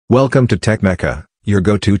Welcome to Tech Mecka, your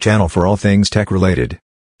go-to channel for all things tech-related.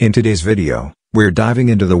 In today's video, we're diving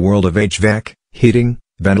into the world of HVAC, heating,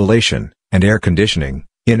 ventilation, and air conditioning,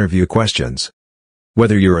 interview questions.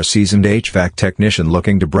 Whether you're a seasoned HVAC technician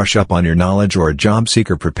looking to brush up on your knowledge or a job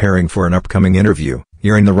seeker preparing for an upcoming interview,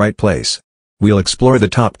 you're in the right place. We'll explore the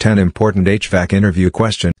top 10 important HVAC interview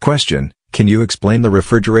question. Can you explain the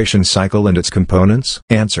refrigeration cycle and its components?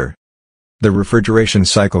 Answer. The refrigeration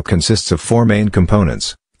cycle consists of four main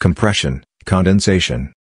components: compression,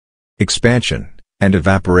 condensation, expansion, and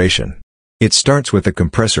evaporation. It starts with the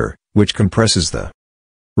compressor, which compresses the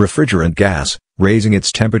refrigerant gas, raising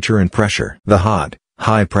its temperature and pressure. The hot,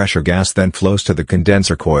 high-pressure gas then flows to the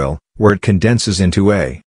condenser coil, where it condenses into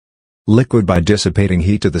a liquid by dissipating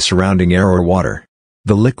heat to the surrounding air or water.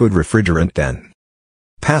 The liquid refrigerant then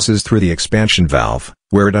passes through the expansion valve,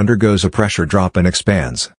 where it undergoes a pressure drop and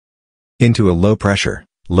expands into a low-pressure,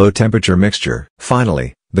 low-temperature mixture.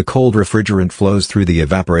 Finally, the cold refrigerant flows through the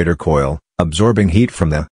evaporator coil, absorbing heat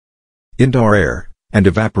from the indoor air, and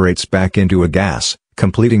evaporates back into a gas,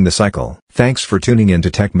 completing the cycle. Thanks for tuning in to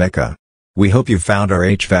Tech Mecka. We hope you found our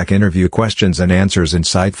HVAC interview questions and answers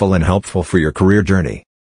insightful and helpful for your career journey.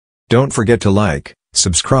 Don't forget to like,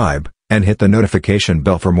 subscribe, and hit the notification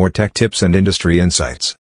bell for more tech tips and industry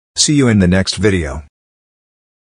insights. See you in the next video.